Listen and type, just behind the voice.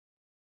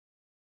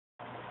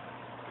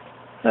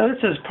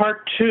This is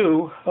part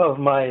 2 of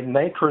my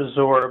Nitra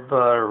Zorb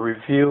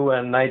review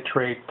and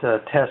nitrate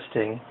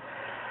testing.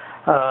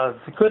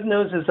 The good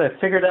news is I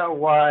figured out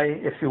why,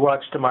 if you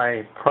watched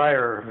my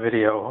prior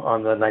video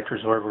on the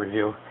Nitra Zorb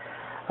review,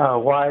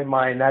 why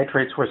my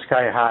nitrates were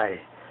sky high.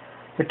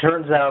 It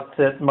turns out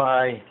that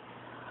my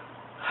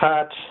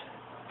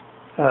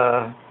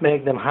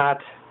Magnum hot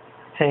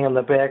hang on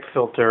the back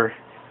filter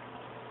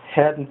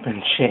hadn't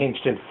been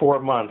changed in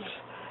 4 months,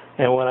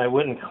 and when I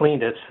went and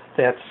cleaned it,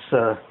 that's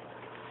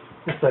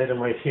this item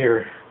right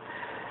here.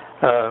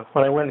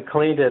 When I went and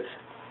cleaned it,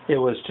 it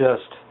was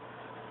just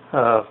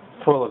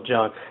full of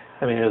junk.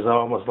 I mean, it was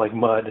almost like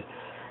mud,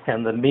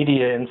 and the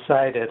media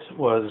inside it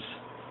was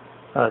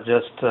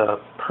just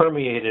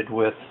permeated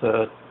with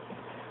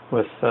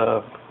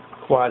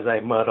quasi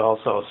mud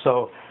also.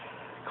 So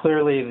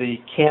clearly the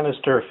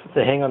canister,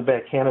 the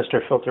hang-on-back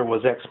canister filter,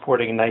 was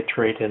exporting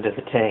nitrate into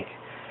the tank.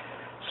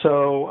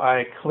 So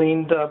I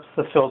cleaned up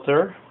the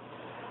filter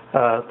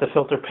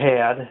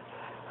pad.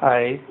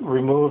 I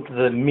removed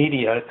the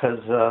media because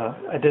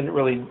I don't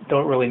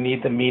really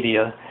need the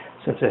media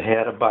since it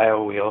had a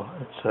bio wheel.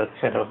 It's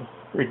kind of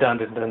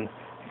redundant and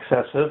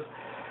excessive.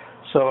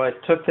 So I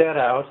took that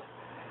out.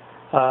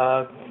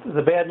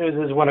 The bad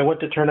news is when I went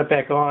to turn it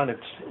back on,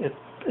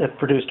 it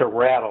produced a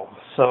rattle.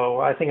 So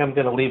I think I'm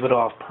going to leave it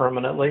off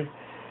permanently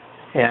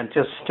and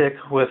just stick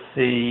with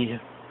the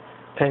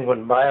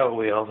Penguin bio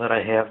wheel that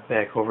I have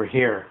back over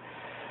here.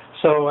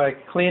 So I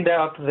cleaned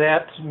out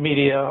that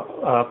media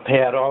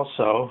pad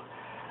also,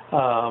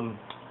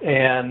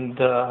 and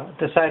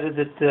decided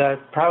that I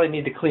probably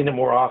need to clean it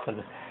more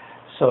often.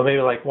 So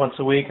maybe like once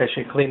a week I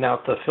should clean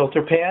out the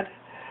filter pad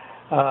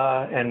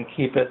and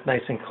keep it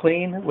nice and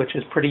clean, which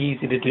is pretty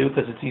easy to do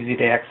because it's easy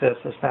to access.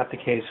 That's not the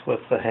case with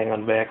the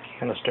hang-on-back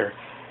canister.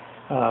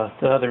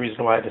 The other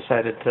reason why I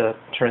decided to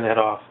turn that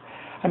off.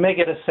 I may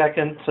get a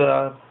second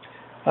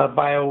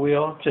bio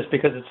wheel just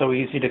because it's so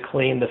easy to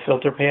clean the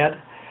filter pad.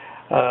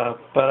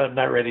 But I'm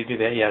not ready to do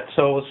that yet.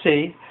 So we'll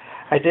see.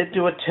 I did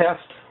do a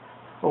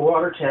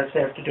water test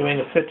after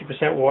doing a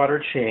 50%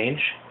 water change.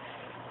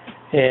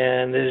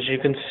 And as you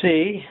can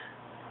see,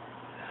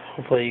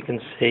 hopefully you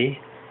can see,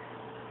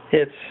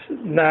 it's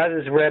not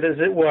as red as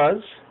it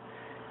was.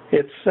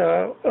 It's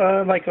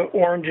like an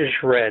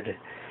orangish red.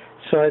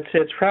 So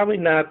it's probably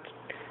not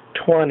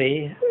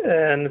 20,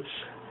 and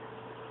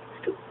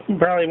it's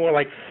probably more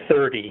like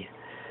 30.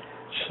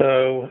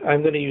 So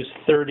I'm going to use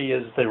 30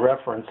 as the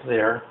reference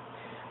there.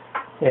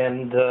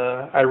 And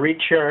I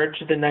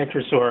recharged the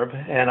Nitra Zorb,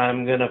 and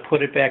I'm going to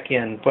put it back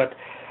in. But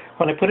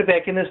when I put it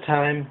back in this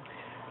time,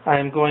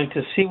 I'm going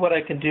to see what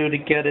I can do to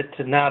get it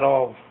to not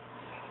all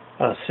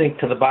sink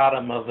to the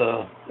bottom of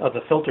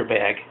the filter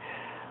bag,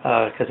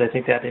 because I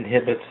think that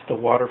inhibits the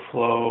water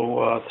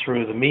flow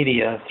through the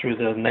media, through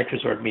the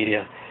Nitra Zorb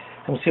media.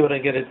 And we'll see what I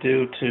get to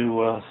do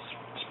to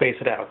space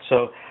it out.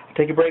 So I'll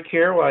take a break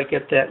here while I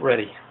get that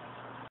ready.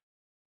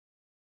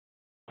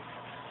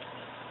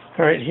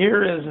 All right,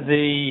 here is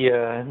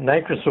the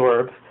Nitra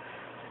Zorb.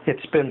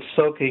 It's been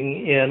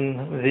soaking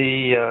in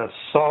the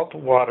salt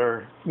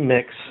water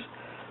mix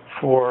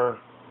for,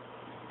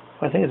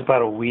 I think it's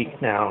about a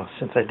week now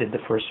since I did the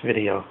first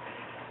video.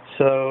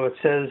 So it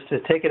says to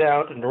take it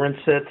out and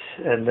rinse it,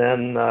 and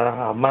then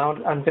I'm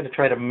going to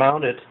try to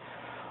mount it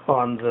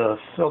on the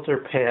filter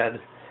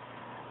pad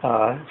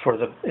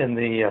in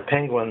the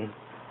Penguin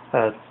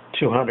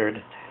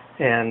 200.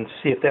 And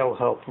see if that will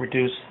help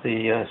reduce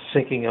the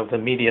sinking of the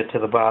media to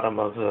the bottom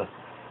of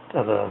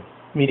the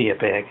media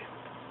bag.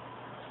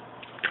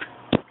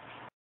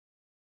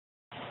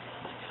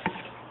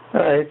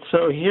 All right,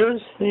 so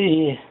here's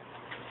the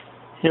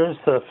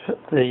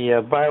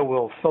bio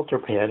wheel filter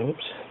pad. Oops,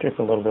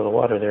 dripping a little bit of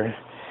water there.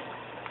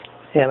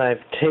 And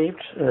I've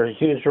taped or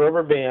used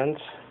rubber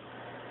bands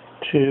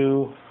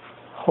to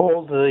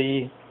hold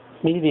the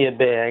media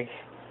bag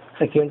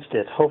against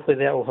it. Hopefully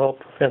that will help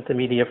prevent the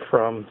media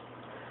from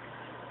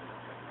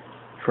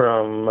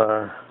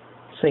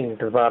sinking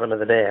to the bottom of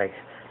the bag.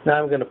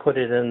 Now I'm going to put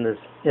it in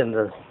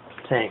the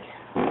tank.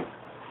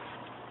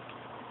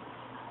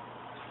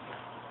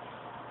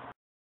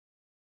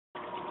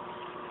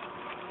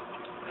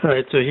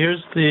 Alright, so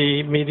here's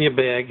the media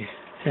bag,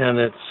 and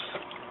it's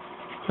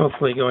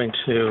hopefully going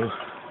to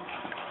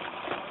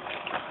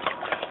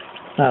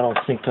not all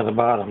sink to the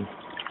bottom.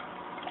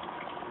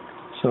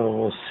 So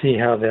we'll see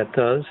how that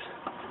does.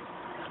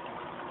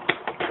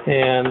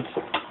 And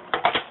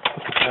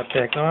put the top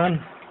back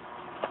on.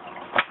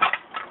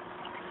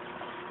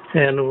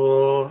 And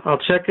I'll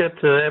check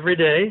it every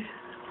day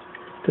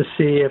to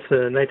see if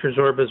the Nitra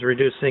Zorb is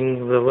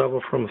reducing the level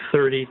from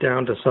 30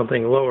 down to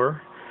something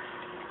lower.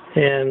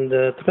 And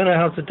depending on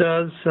how it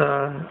does,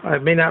 I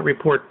may not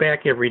report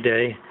back every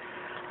day,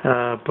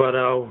 but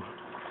I'll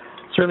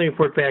certainly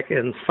report back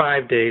in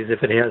 5 days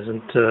if it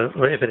hasn't,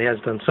 if it has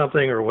done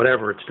something or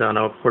whatever it's done.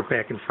 I'll report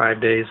back in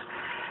 5 days,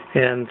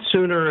 and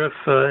sooner if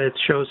it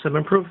shows some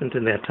improvement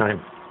in that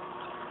time.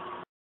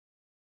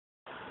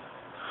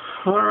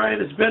 All right,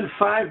 it's been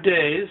 5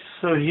 days,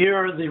 so here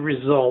are the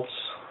results.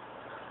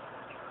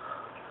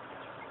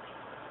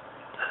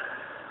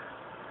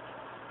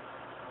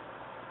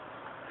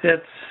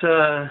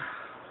 It's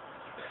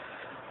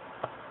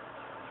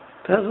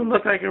doesn't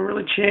look like it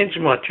really changed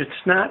much. It's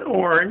not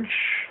orange.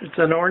 It's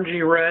an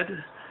orangey red,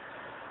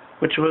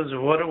 which was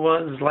what it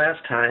was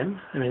last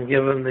time. I mean,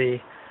 given the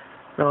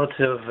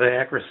relative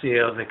accuracy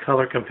of the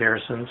color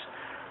comparisons,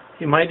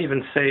 you might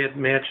even say it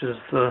matches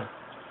the,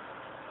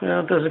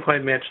 well, it doesn't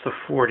quite match the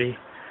 40.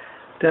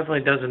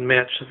 Definitely doesn't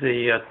match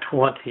the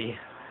 20.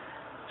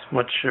 It's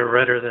much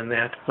redder than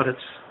that, but it's,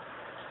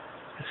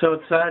 so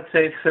it's, I'd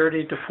say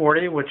 30 to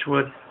 40, which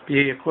would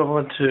be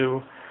equivalent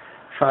to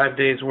 5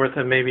 days worth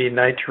of maybe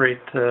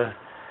nitrate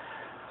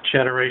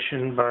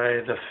generation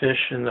by the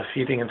fish and the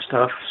feeding and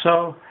stuff.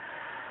 So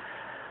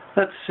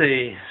let's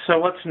see. So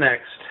what's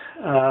next?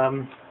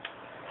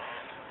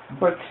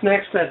 What's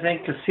next, I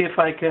think, to see if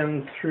I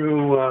can,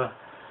 through,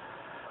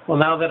 well,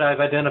 now that I've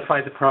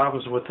identified the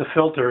problems with the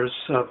filters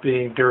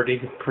being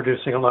dirty,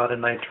 producing a lot of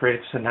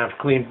nitrates, and I've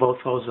cleaned both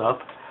those up,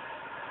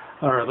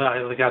 or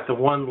I got the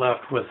one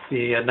left with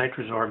the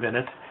Nitra Zorb in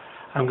it,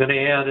 I'm going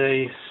to add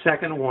a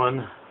second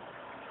one,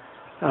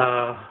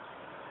 not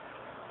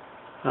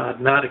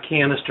a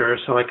canister,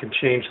 so I can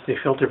change the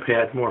filter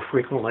pad more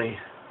frequently.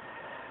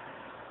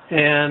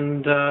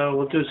 And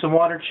we'll do some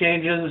water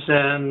changes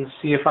and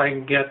see if I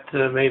can get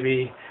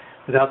maybe,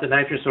 without the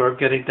Nitra Zorb,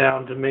 getting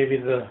down to maybe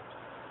the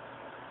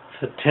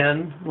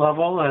 10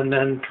 level, and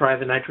then try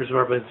the Nitra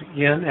Zorb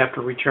again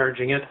after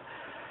recharging it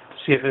to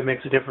see if it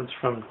makes a difference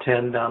from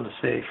 10 down to,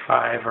 say,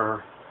 5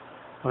 or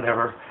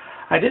whatever.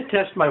 I did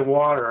test my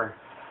water,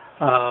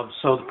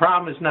 so the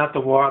problem is not the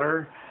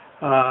water.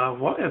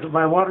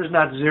 My water is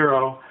not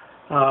 0,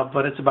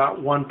 but it's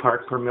about 1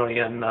 part per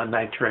million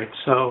nitrate.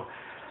 So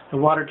the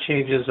water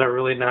changes are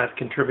really not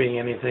contributing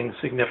anything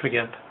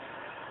significant.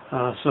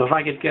 So if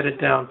I could get it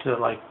down to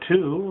like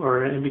 2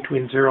 or in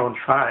between 0 and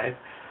 5,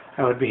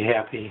 I would be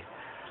happy.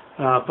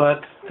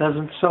 But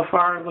doesn't, so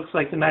far it looks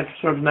like the Nitra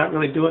Zorb is not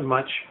really doing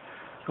much,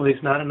 at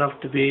least not enough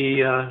to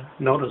be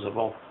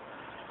noticeable.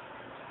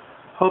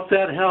 Hope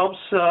that helps.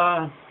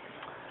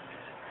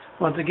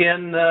 Once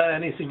again,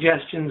 any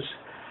suggestions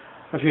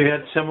if you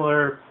had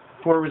similar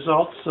poor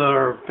results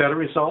or better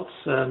results,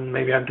 and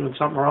maybe I'm doing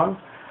something wrong?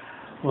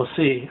 We'll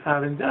see. I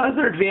mean, the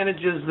other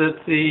advantage is that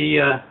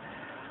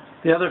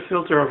the other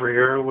filter over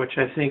here, which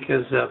I think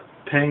is a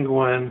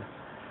Penguin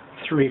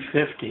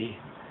 350,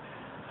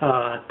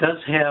 does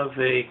have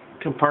a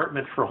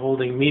compartment for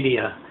holding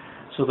media,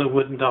 so that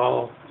wouldn't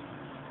all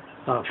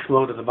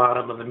flow to the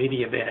bottom of the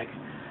media bag.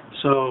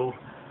 So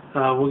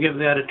we'll give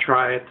that a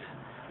try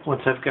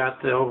once I've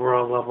got the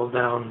overall level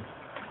down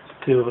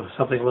to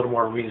something a little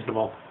more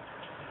reasonable.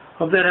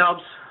 Hope that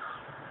helps.